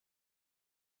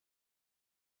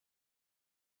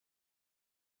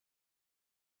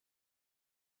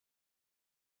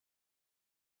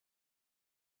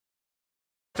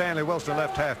Stanley Wilson,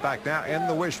 left halfback now in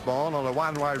the wishbone on the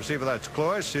one wide receiver. That's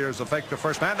Cloyce. Here's the fake to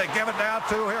first man. They give it down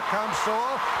to, here comes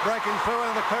Sewell, breaking through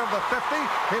in the clear of the 50.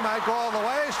 He might go all the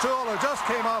way. Sewell, who just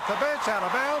came off the bench, out of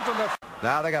bounds. And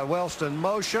now they got Wilson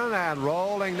motion, and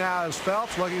rolling now is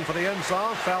Phelps, looking for the end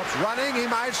zone. Phelps running. He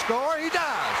might score. He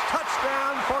does.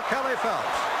 Touchdown for Kelly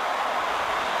Phelps.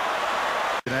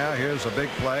 Now here's a big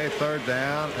play, third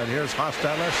down, and here's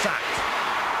Hostetler sacked.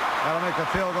 That'll make the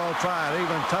field goal try it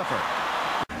even tougher.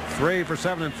 3 for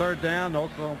 7 in third down.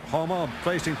 Oklahoma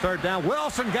facing third down.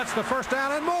 Wilson gets the first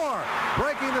down and more.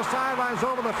 Breaking the sidelines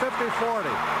over the 50-40.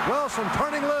 Wilson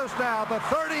turning loose now at the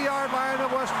 30-yard line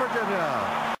of West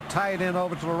Virginia. Tight end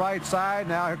over to the right side.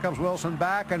 Now here comes Wilson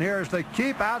back, and here's the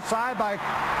keep outside by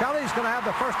Kelly's going to have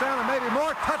the first down and maybe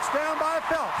more. Touchdown by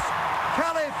Phelps.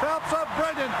 Kelly Phelps, a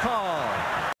brilliant call.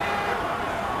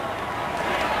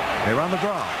 They run the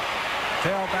draw.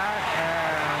 Tailback,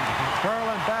 and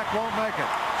curling back won't make it.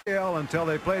 Until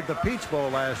they played the Peach Bowl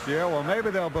last year. Well,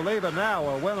 maybe they'll believe it now.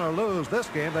 Well, win or lose this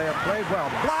game, they have played well.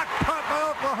 Block punt by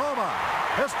Oklahoma.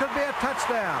 This could be a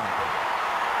touchdown.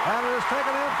 And it is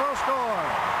taken in for a score.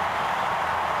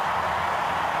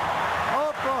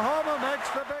 Oklahoma makes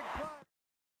the big play.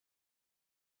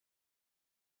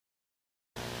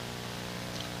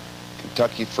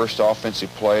 Kentucky first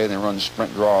offensive play. They run the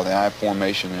sprint draw, the I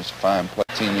formation. It's a fine play,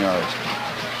 10 yards.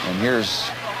 And here's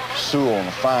Sewell on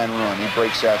a fine run. He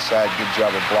breaks outside. Good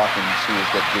job of blocking.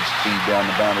 Sewell's got good speed down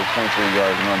the boundary.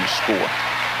 23-yard run to score.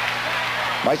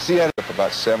 Might see that up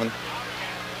about 7.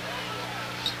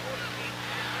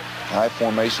 High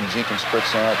formation. Jenkins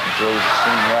splits out and throws the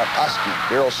seam route. Oski,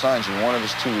 Darrel Songy, one of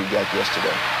his 2 he got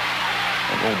yesterday.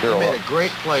 He made a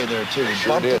great play there, too. He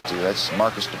sure did, too. That's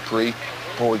Marcus Dupree.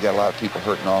 Boy, we got a lot of people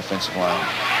hurting the offensive line.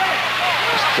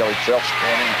 There's Kelly Phelps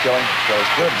going in.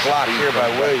 Kelly's good block here by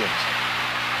Williams.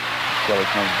 Kelly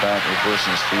comes back, reversing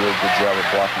his field. Good job of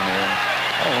blocking there.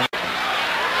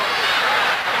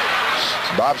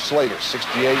 Bob Slater,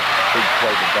 68. Big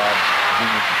play to Bob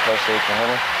Jr. from Tulsa,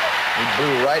 Oklahoma. He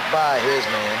blew right by his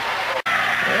man.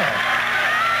 Yeah.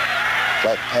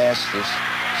 Flat pass to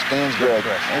Stansbury.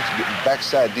 It's getting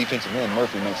backside defensive end.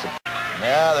 Murphy makes it.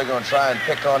 Now they're going to try and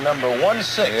pick on number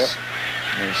 16. Yep.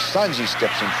 And Songy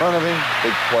steps in front of him.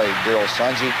 Big play, Darrel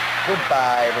Songy.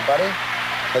 Goodbye, everybody.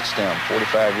 Touchdown,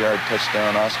 45-yard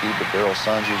touchdown, Oski, but Darrel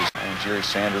Songy and Jerry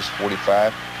Sanders,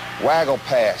 45. Waggle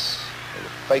pass. They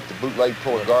fake the bootleg,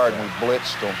 pull a guard, and we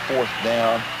blitzed on 4th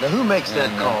down. Now, who makes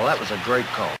that call? That was a great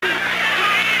call.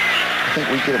 I think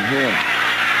we get him here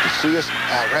to see us.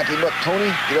 Wrap him up,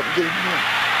 Tony. Get up and get him in.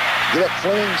 Get up,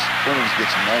 Flemings. Flemings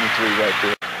gets him 93 right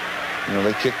there. You know,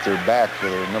 they kicked their back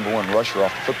with their #1 rusher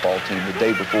off the football team the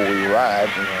day before we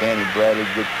arrived. And Danny Bradley,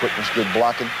 good quickness, good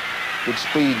blocking, good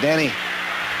speed. Danny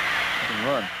can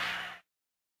run.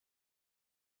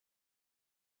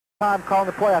 Time calling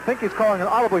the play. I think he's calling an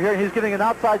audible here. He's getting an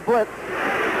outside blitz.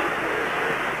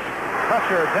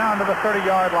 Pressure down to the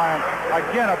 30-yard line.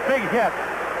 Again, a big hit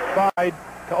by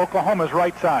to Oklahoma's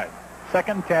right side. 2nd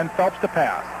and 10, Phelps to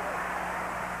pass.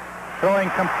 Throwing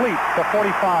complete to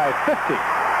 45, 50.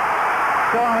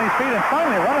 Still on his feet and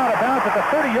finally run out of bounds at the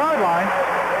 30-yard line.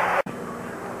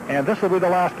 And this will be the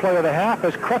last play of the half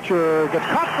as Crutcher gets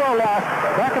caught for a loss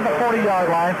back at the 40-yard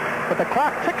line. But the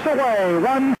clock ticks away.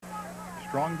 Run.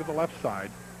 Strong to the left side.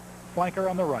 Flanker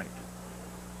on the right.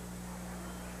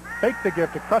 Fake the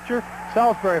give to Crutcher.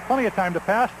 Salisbury, plenty of time to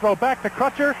pass. Throw back to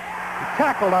Crutcher. He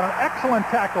tackled on an excellent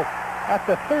tackle at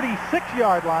the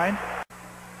 36-yard line.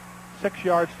 6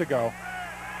 yards to go.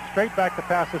 Straight back to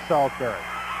pass to Salisbury.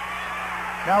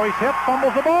 Now he's hit,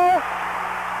 fumbles the ball.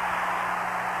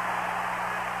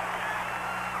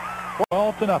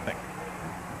 12-0.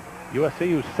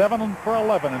 USC, who's 7 for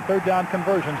 11 in third down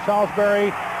conversion.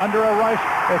 Salisbury under a rush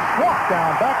is swapped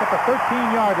down back at the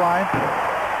 13-yard line.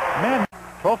 Men,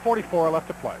 12:44 left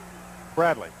to play.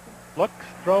 Bradley looks,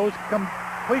 throws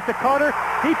complete to Carter.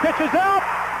 He pitches out.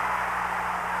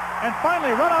 And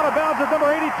finally run out of bounds at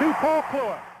number 82, Paul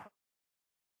Kluwer.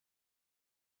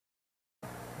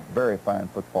 Very fine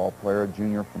football player,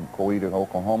 junior from Coweta,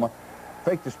 Oklahoma.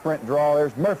 Fake the sprint draw.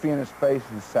 There's Murphy in his face.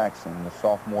 He's Saxon, the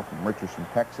sophomore from Richardson,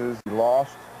 Texas. He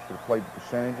lost. Should have played the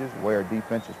percentages, the way our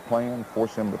defense is playing,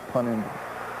 force him to punt into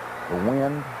the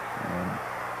wind. And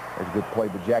there's a good play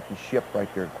by Jackie Shipp right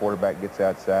there. The quarterback gets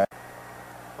outside.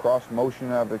 Cross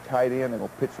motion of the tight end. They're going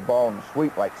to pitch the ball in the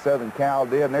sweep like Southern Cal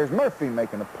did. And there's Murphy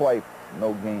making a play.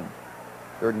 No gain.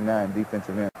 39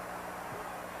 defensive end.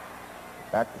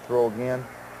 Back to throw again.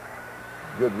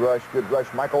 Good rush, good rush.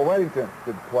 Michael Reddington,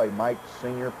 good play. Mike,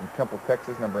 senior from Temple,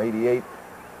 Texas, number 88.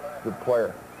 Good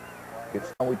player.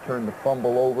 We turned the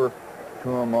fumble over to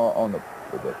him on the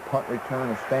with a punt return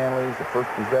of Stanley's, the first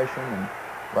possession, and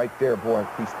right there, boy,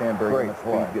 Keith Stansbury got the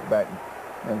speed to get back.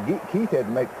 And Keith had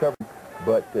to make cover,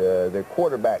 but their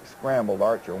quarterback scrambled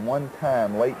Archer one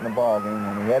time late in the ball game.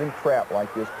 When he had him trapped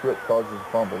like this, Pruitt causes a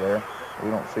fumble there. We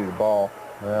don't see the ball.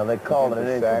 Well, they called it an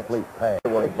incomplete pass.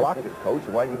 Well, he blocked it, Coach.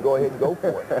 Why don't you go ahead and go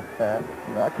for it?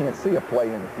 You know, I can't see a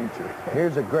play in the future.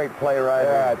 Here's a great play right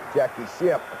here. Jackie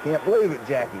Shipp. I can't believe it,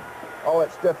 Jackie. All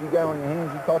that stuff you got on your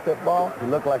hands, you caught that ball? You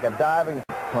look like a diving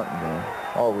punting game.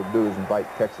 All we'll do is invite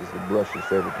Texas to brush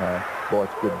us every time. Boy,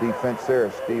 it's good defense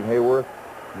there. Steve Hayworth.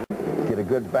 Get a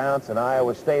good bounce, and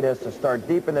Iowa State has to start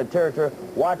deep in the territory.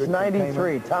 Watch good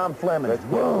 93, Tom Fleming. Let's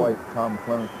get Tom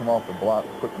Fleming come off the block,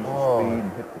 quick with speed,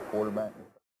 and hit the quarterback.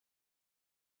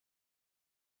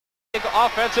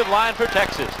 Offensive line for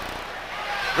Texas.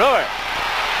 Brewer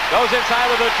goes inside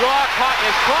with a draw. Caught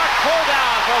is Clark. Pulled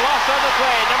down for a loss on the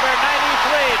play. Number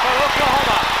 93 for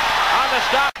Oklahoma on the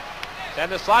stop.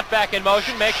 Send the slot back in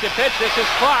motion. Makes the pitch. This is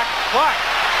Clark. Clark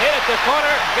hit at the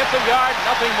corner. Gets a yard.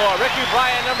 Nothing more. Ricky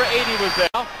Bryan, number 80, was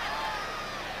there.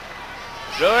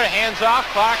 Brewer hands off.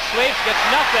 Clark sweeps. Gets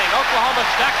nothing. Oklahoma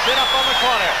stacks it up on the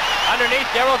corner. Underneath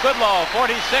Darrel Goodlow.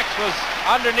 46 was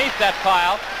underneath that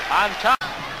pile. On top.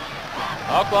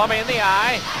 Oklahoma in the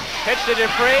eye. Pitch to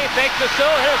Dupree. Fake to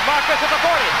Sewell. Here's Marcus at the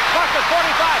 40. Marcus 45.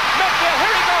 Midfield.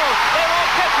 Here he goes. They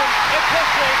won't catch him. It's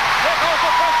history. Here goes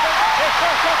the freshman. His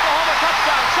first Oklahoma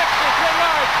touchdown. 63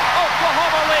 yards.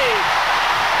 Oklahoma leads.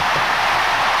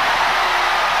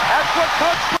 That's what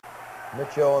Coach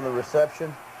Mitchell on the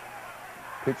reception.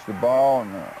 Pitched the ball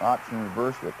and the option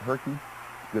reverse with Herky.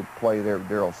 Good play there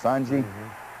with Darrel Songy.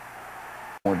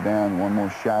 More down, one more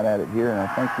shot at it here, and I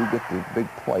think we get the big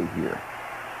play here.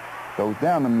 Goes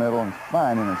down the middle and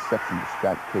fine interception to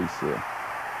Scott Case here.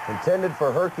 Intended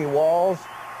for Herky Walls.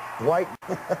 Dwight.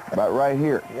 About right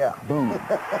here. Yeah. Boom.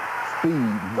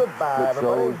 Speed. Goodbye,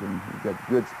 everybody. And he got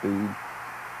good speed.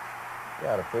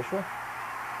 Got official.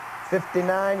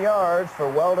 59 yards for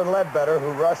Weldon Ledbetter,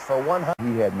 who rushed for 100.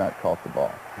 He had not caught the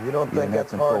ball. You don't think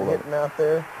that's hard hitting out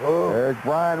there? Oh. There's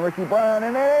Bryan, Ricky Bryan,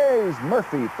 and there's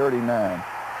Murphy, 39.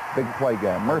 Big play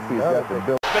guy. Murphy's got the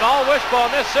build. It's been all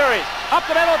wishbone this series. Up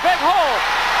the middle, big hole.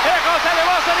 Here goes Henry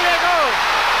Wilson. Here it goes.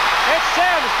 It's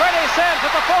Sims. Freddie Sims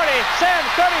at the 40. Sims,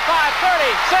 35,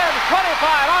 30. Sims,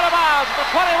 25, out of bounds at the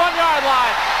 21-yard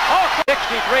line. Oh,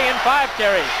 63 and 5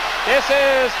 carries. This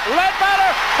is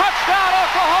Ledbetter. Touchdown,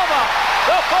 Oklahoma.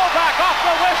 The fullback off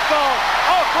the wishbone.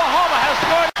 Oklahoma has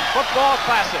scored. Football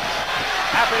Classics.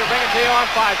 Happy to bring it to you on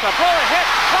 5. So Brewer hit,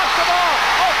 drops the ball.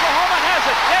 Oklahoma has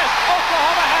it. Yes,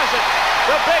 Oklahoma has it.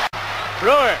 The big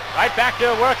Brewer right back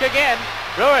to work again.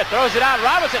 Brewer throws it out.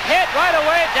 Robinson hit right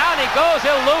away. Down he goes.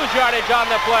 He'll lose yardage on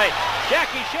the play.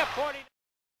 Jackie Shipp, 40.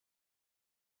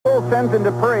 Sends in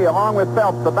Dupree along with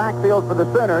Phelps, the backfield for the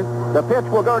Sooners. The pitch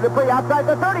will go to Dupree outside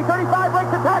the 30, 35,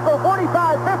 breaks the tackle, 45,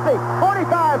 50,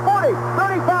 45, 40,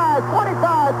 35,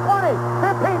 25, 20,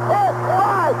 15, 10,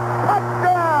 5,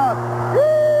 touchdown!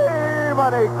 Yee,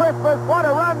 buddy, Christmas, what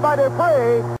a run by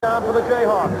Dupree. Down for the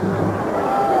Jayhawks.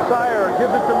 Sire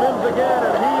gives it to Mims again,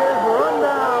 and he is run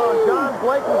down. John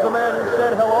Blake was the man who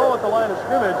said hello at the line of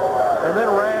scrimmage and then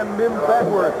ran Mims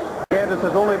backwards. Kansas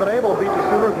has only been able to beat the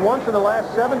Sooners once in the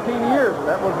last 17 years, and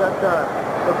that was that time.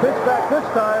 The pitch back this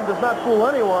time does not fool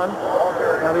anyone.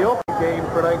 Now the opening game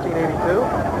for 1982.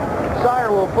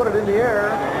 Sire will put it in the air,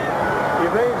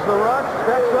 evades the rush,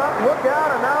 steps up, look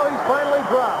out, and now he's finally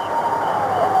dropped.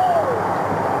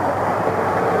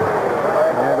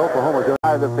 And Oklahoma's going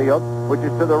out of the field, which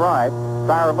is to the right.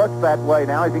 Sire looks that way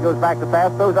now as he goes back to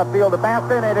pass, throws upfield to pass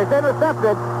in. It is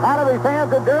intercepted out of his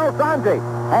hands, and Darrel Songy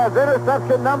has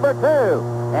interception number 2.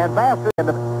 And Bassett in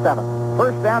the 7th.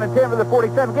 First down and 10 for the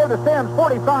 47. Give to Sims,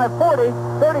 45, 40,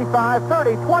 35,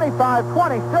 30, 25,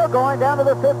 20. Still going down to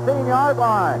the 15-yard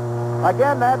line.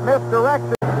 Again, that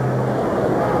misdirection.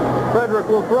 Frederick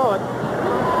will throw it.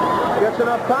 Gets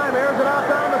enough time, airs it out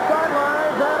down the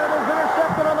sidelines, and it is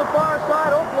intercepted on the far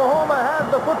side. Oklahoma has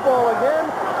the football again.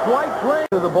 Dwight Bryan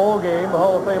to the bowl game, the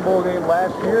Hall of Fame bowl game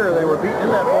last year. They were beaten in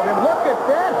that bowl game. Look at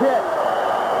that hit.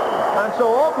 And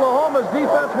so Oklahoma's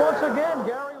defense once again,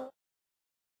 Gary.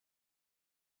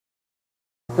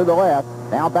 To the left,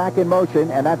 now back in motion,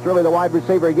 and that's really the wide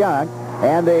receiver Young.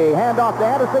 And the handoff to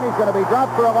Anderson, he's going to be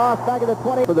dropped for a loss back at the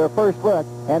 20 for their first look.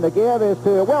 And the give is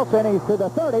to Wilson, he's to the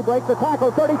 30, breaks the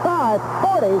tackle, 35,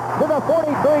 40, to the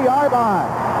 43-yard line.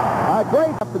 A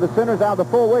great up to the Sooners out of the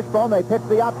full wishbone. They pitch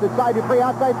the opposite side, Dupree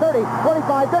outside 30,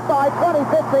 25, goodbye, 20,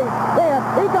 15,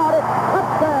 10, he got it,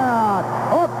 touchdown,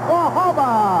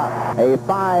 Oklahoma. A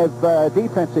 5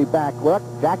 defensive back look.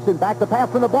 Jackson back to pass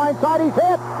from the blind side, he's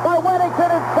hit by Whittington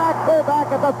and sacked fullback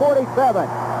at the 47.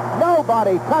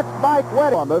 Nobody touched Mike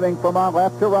Whitty. Moving from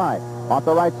left to right. Off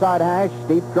the right side hash,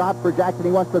 steep drop for Jackson.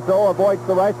 He wants to throw, avoids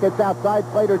the rush, gets outside.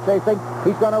 Slater chasing.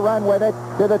 He's going to run with it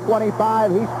to the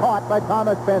 25. He's caught by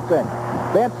Thomas Benson.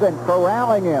 Benson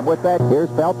corralling him with that. Here's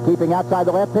Phelps keeping outside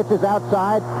the left. Pitches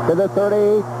outside to the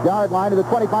 30-yard line to the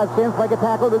 25. Sims make a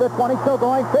tackle to the 20. Still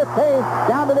going. 15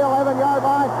 down to the 11-yard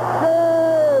line.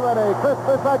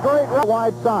 Christmas, a great run.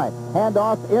 Wide side.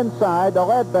 Handoff inside to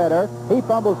Ledbetter. He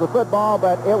fumbles the football,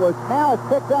 but it was now it's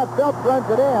picked up. Phelps runs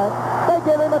it in. They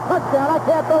give him a touchdown. I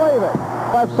can't believe it.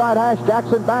 Left side hash.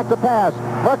 Jackson back to pass.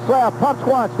 Looks left. Pumps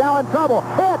once. Now in trouble.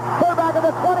 Hit. Clear back at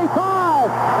the 25.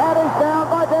 And he's down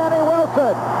by Danny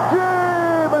Wilson.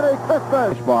 Jiminy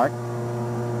Christmas. Mark.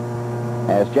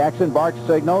 As Jackson barks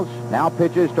signals. Now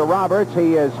pitches to Roberts.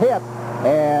 He is hit.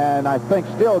 And I think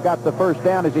still got the first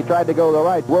down as he tried to go to the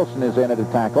right. Wilson is in at a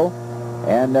tackle.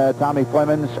 And Tommy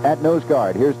Flemons at nose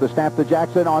guard. Here's the snap to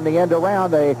Jackson on the end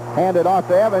around. They hand it off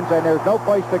to Evans, and there's no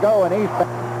place to go, and he's back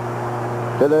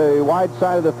to the wide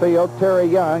side of the field. Terry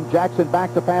Young. Jackson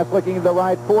back to pass, looking to the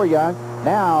right for Young.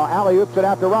 Now alley-oops it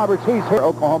out to Roberts. He's here.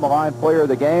 Oklahoma line player of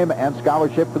the game and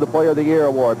scholarship for the Player of the Year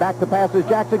award. Back to passes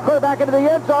Jackson. Clear back into the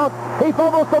end zone. He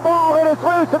fumbles the ball. It is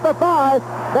loose at the 5.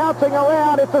 Bouncing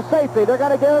around. It's a safety. They're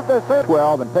going to give it to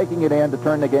 12 and taking it in to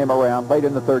turn the game around late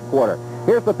in the third quarter.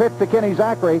 Here's the pitch to Kenny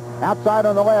Zachary. Outside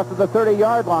on the left of the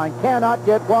 30-yard line. Cannot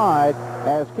get wide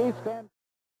as Keith Stansbury.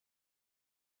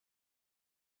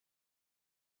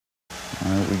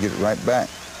 All right, we get it right back.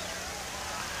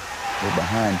 We're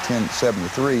behind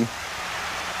 7-3.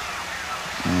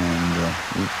 And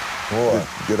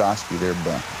good Oski there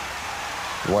by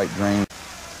White Drain.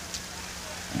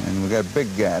 And we got a big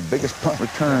guy, biggest punt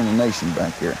returner in the nation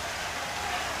back here.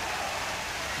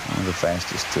 One of the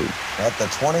fastest, too. At the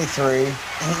 23.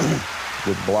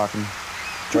 Good blocking.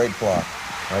 Great block.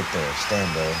 Right there,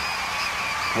 Stansbury.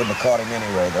 Wouldn't have caught him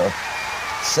anyway, though.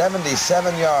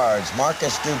 77 yards.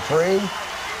 Marcus Dupree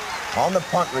on the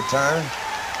punt return.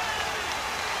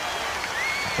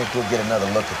 I think we'll get another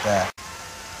look at that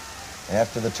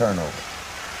after the turnover.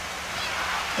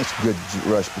 That's a good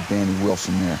rush by Danny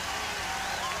Wilson there.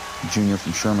 Junior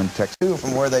from Sherman, Texas.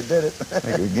 From where they did it.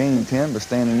 Make a gain 10 by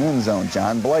standing in the zone.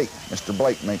 John Blake. Mr.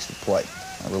 Blake makes the play.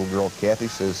 Our little girl Kathy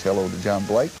says hello to John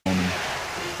Blake.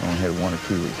 Only had 1 or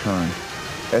 2 return.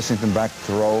 Essington back to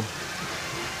throw.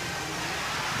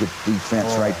 Good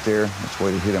defense right there. That's the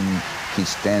way to hit him. Keith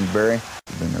Stansbury.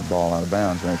 Been their ball out of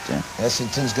bounds right there.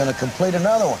 Essington's going to complete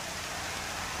another one.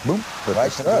 Boom.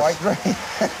 Right to Dwight Gray.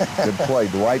 Good play.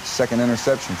 Dwight's second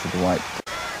interception for Dwight.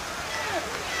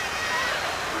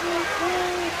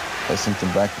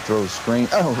 Essington back to throw the screen.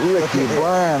 Oh, Ricky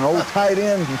Bryan, old tight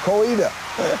end from Coeta.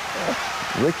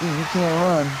 Ricky, you can't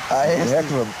run.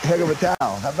 Heck of a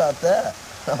towel. How about that?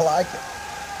 I like it.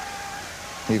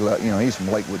 He's from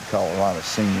Lakewood, Colorado,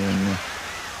 senior. And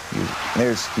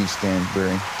there's Keith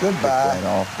Stansbury. Goodbye. Right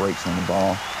off, breaks on the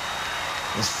ball.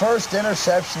 His first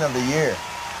interception of the year.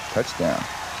 Touchdown.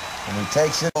 And he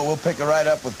takes it. We'll pick it right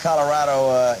up with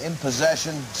Colorado in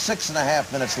possession.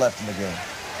 6.5 minutes left in the game.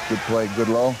 Good play, good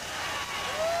low.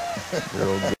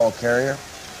 Ball carrier.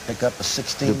 Pick up a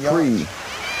 16 Dupree.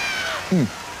 yards.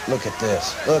 Look at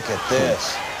this. Look at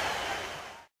this.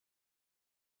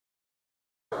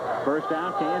 First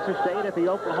down, Kansas State at the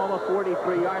Oklahoma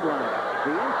 43-yard line.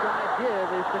 The inside give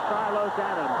is to Carlos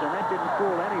Adams, and that didn't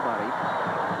fool anybody.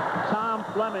 Tom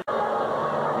Fleming,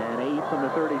 and 8 from the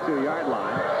 32-yard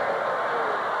line.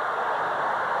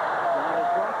 Now as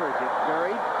Crawford gets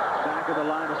buried back of the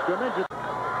line of scrimmage.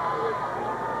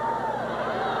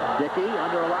 Dickey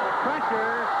under a lot of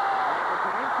pressure. It was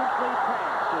an incomplete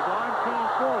pass. His arm came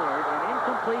forward, an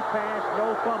incomplete pass,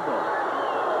 no fumble.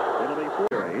 It'll be 4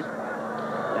 series.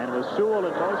 And with Sewell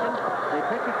in motion, they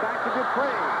pitch it back to Dupree.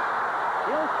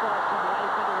 He'll spark some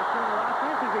life into the Turner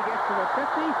offense as he gets to the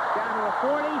 50, down to the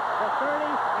 40, the 30,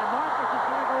 and Marcus is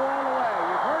going to go all the way.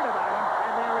 You've heard about him,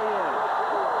 and there he is.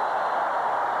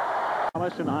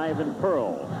 Thomas and Ivan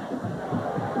Pearl.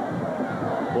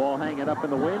 Ball hanging up in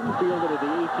the wind, fielded at the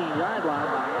 18-yard line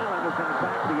by Allen, who's going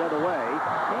back the other way.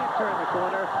 Can't turn the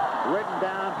corner, ridden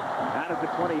down out of the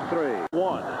 23.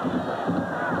 1.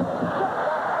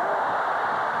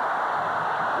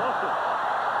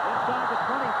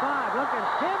 Look at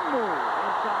him move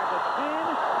inside the 10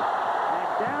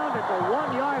 and down at the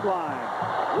 1-yard line.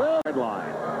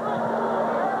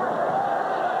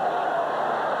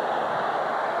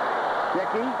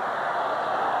 Dickey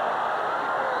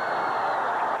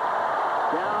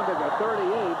down to the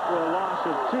 38 for a loss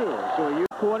of 2. So a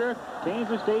quarter,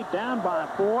 Kansas State down by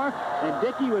 4, and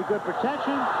Dickey with good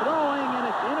protection, throwing, and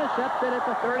it's intercepted at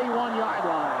the 31-yard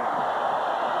line.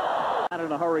 Not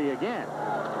in a hurry again.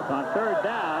 On third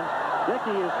down,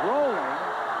 Dickey is rolling,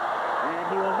 and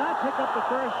he will not pick up the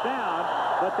first down,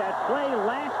 but that play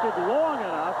lasted long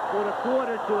enough for the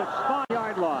quarter to its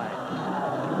 5-yard line.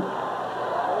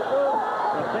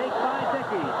 The fake by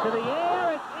Dickey to the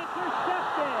air. It's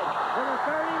intercepted to the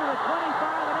 30, to the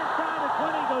 25, and inside the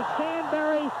 20 goes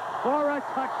Stansbury for a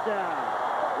touchdown.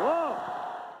 Whoa!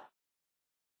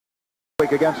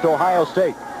 Against Ohio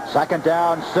State. Second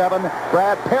down, 7.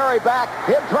 Brad Perry back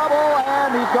in trouble,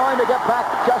 and he's going to get back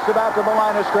just about to the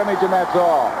line of scrimmage, and that's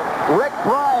all. Rick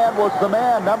Bryan was the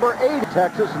man, number 8,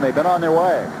 Texas, and they've been on their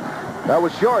way. That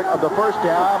was short of the first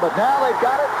down, but now they've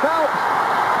got it. Phelps.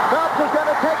 Phelps is going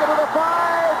to take it to the 5.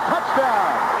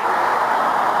 Touchdown.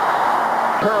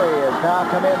 Curry has now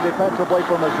come in defensively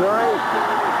for Missouri.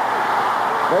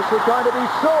 This is going to be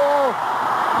Sewell.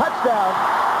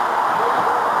 Touchdown.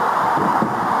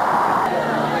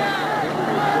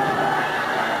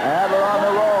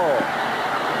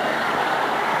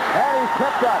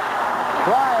 Picked up.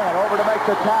 Bryan over to make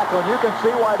the tackle, and you can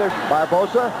see why there's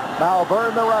Barbosa,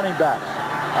 Malvern, the running backs.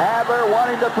 Adler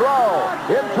wanting to throw,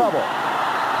 in trouble.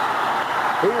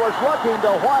 He was looking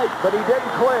to White, but he didn't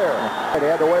clear. He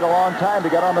had to wait a long time to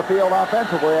get on the field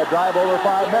offensively. A drive over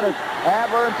 5 minutes.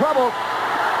 Adler in trouble.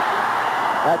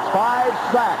 That's 5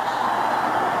 sacks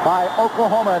by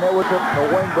Oklahoma, and it was the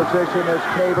wing position is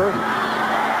Caver.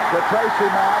 To Tracy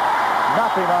Mack,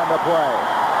 nothing on the play.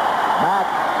 Mack,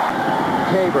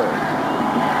 Caver.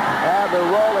 Adler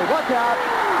rolling. Look out.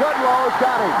 Goodlow's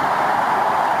got him.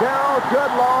 Darrel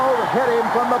Goodlow hit him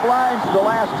from the blinds the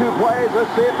last 2 plays. Let's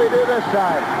see if they do this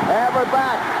time. Adler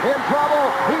back. In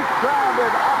trouble. He's grounded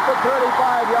up the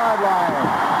 35-yard line.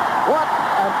 What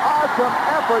an awesome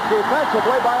effort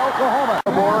defensively by Oklahoma.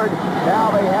 Board.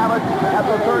 Now they have it at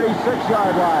the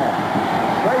 36-yard line.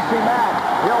 Tracy Mack.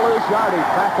 He'll lose yardage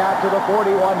back out to the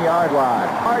 41-yard line.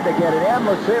 Hard to get it in.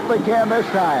 Let's see if they can this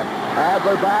time.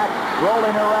 Adler back,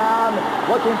 rolling around,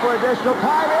 looking for additional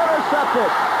time. Intercepted.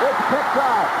 It's picked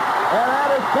off. And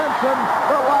that is Benson,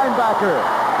 the linebacker.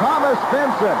 Thomas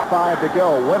Benson. 5 to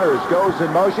go. Winters goes in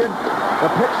motion. The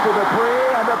pitch to Dupree,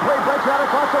 and Dupree breaks out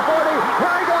across the 40.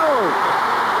 Here he goes.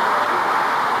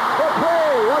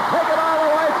 Dupree will take it all the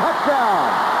way.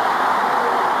 Touchdown.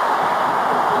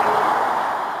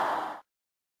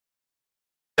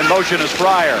 In motion is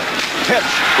Fryer. Pitch.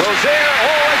 Rozier.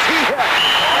 Oh, is he hit?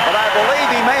 But I believe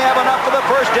he may have enough for the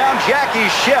first down. Jackie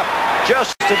Shipp.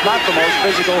 Just not the most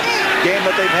physical game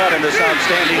that they've had in this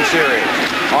outstanding series.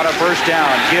 On a first down,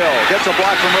 Gill gets a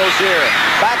block from Rozier.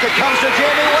 Back it comes to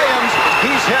Jamie Williams.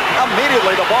 He's hit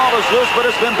immediately. The ball is loose, but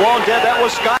it's been blown dead. That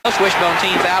was Scott. Wishbone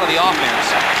teams out of the offense.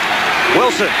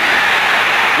 Wilson.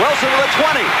 Wilson with a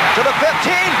 20 to the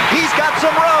 15. He's got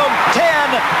some room. 10,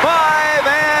 5,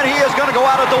 and he is going to go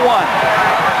out at the 1.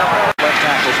 Left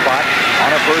tackle spot on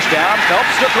a first down.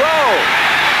 Phelps to throw.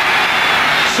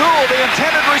 Sewell, the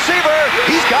intended receiver.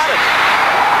 He's got it.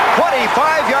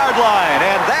 25-yard line,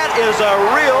 and that is a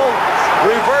real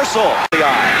reversal.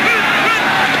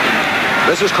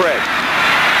 This is Craig.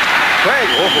 Craig,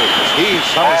 he's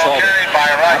somersaulted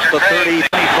up the 30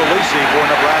 for Lucy for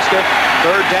Nebraska.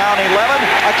 Third down, 11.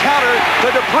 A counter to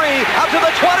Dupree. Out to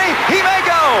the 20. He may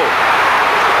go.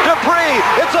 Dupree,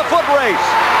 it's a foot race.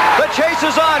 The chase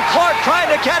is on. Clark trying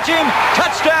to catch him.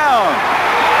 Touchdown.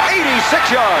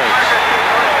 86 yards.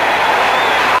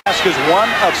 Is 1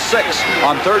 of 6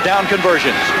 on third down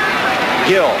conversions.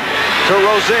 Gill to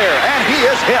Rozier, and he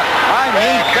is hit. I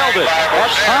mean, felt it.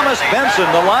 That's Thomas Benson,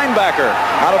 the linebacker.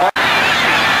 Out of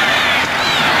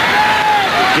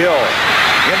Gill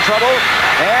in trouble,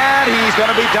 and he's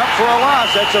going to be dumped for a loss.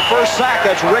 That's the first sack.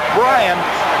 That's Rick Bryan.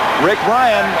 Rick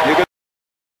Bryan, you can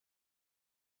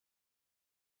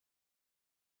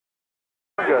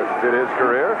did his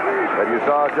career that you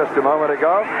saw just a moment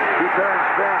ago. He turns,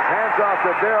 spins, hands off to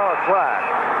Darrel Clark,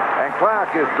 and Clark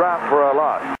is dropped for a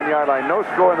loss. 1-yard line, no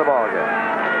score in the ball game.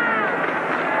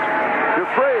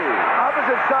 Dupree,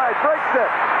 opposite side, breaks it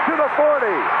to the 40,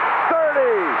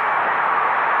 30,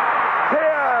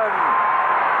 10,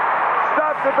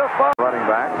 stops at the 5. Running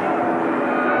back.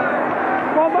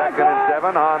 Second and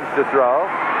 7, Hans to throw,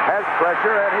 has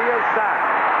pressure, and he is sacked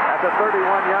at the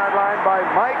 31-yard line by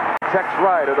Mike. Checks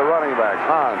right of the running back.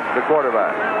 Hans, the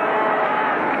quarterback.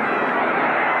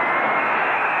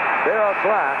 Darrel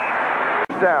Clark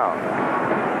down.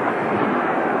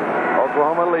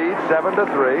 Oklahoma leads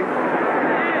 7-3.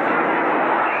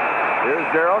 Here's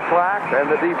Darrel Clark, and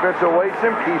the defense awaits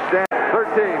him. He stands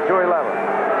 13 to 11.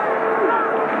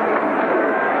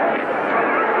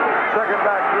 Second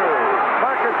back through.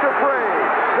 Marcus Dupree.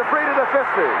 Dupree to the 50.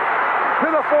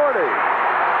 To the 40.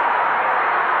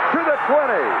 To the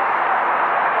 20.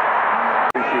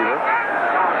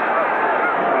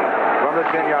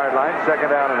 10-yard line, 2nd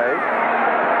down and 8.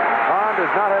 Hahn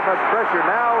does not have much pressure.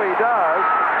 Now he does.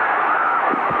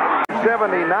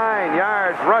 79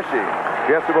 yards rushing.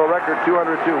 Fiesta Bowl record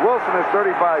 202. Wilson has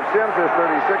 35. Sims has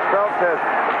 36. Phelps has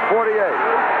 48.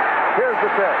 Here's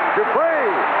the pitch.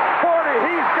 Dupree, 40.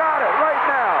 He's got it right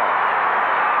now.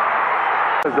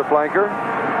 There's the flanker.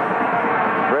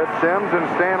 Red Sims and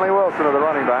Stanley Wilson are the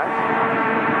running backs.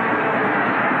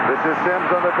 This is Sims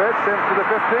on the pitch. Sims to the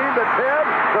 15, the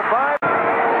 10, the 5.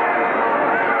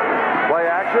 Play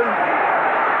action.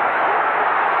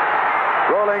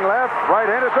 Rolling left,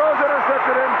 right-handed, throws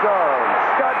intercepted end zone.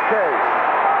 Scott Case.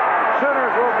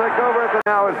 Sooners will take over at the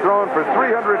now is thrown for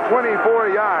 324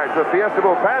 yards. The Fiesta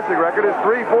Bowl passing record is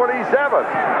 347.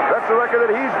 That's the record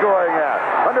that he's going at.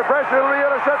 Under pressure, it'll be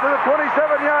intercepted at the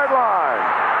 27-yard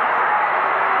line.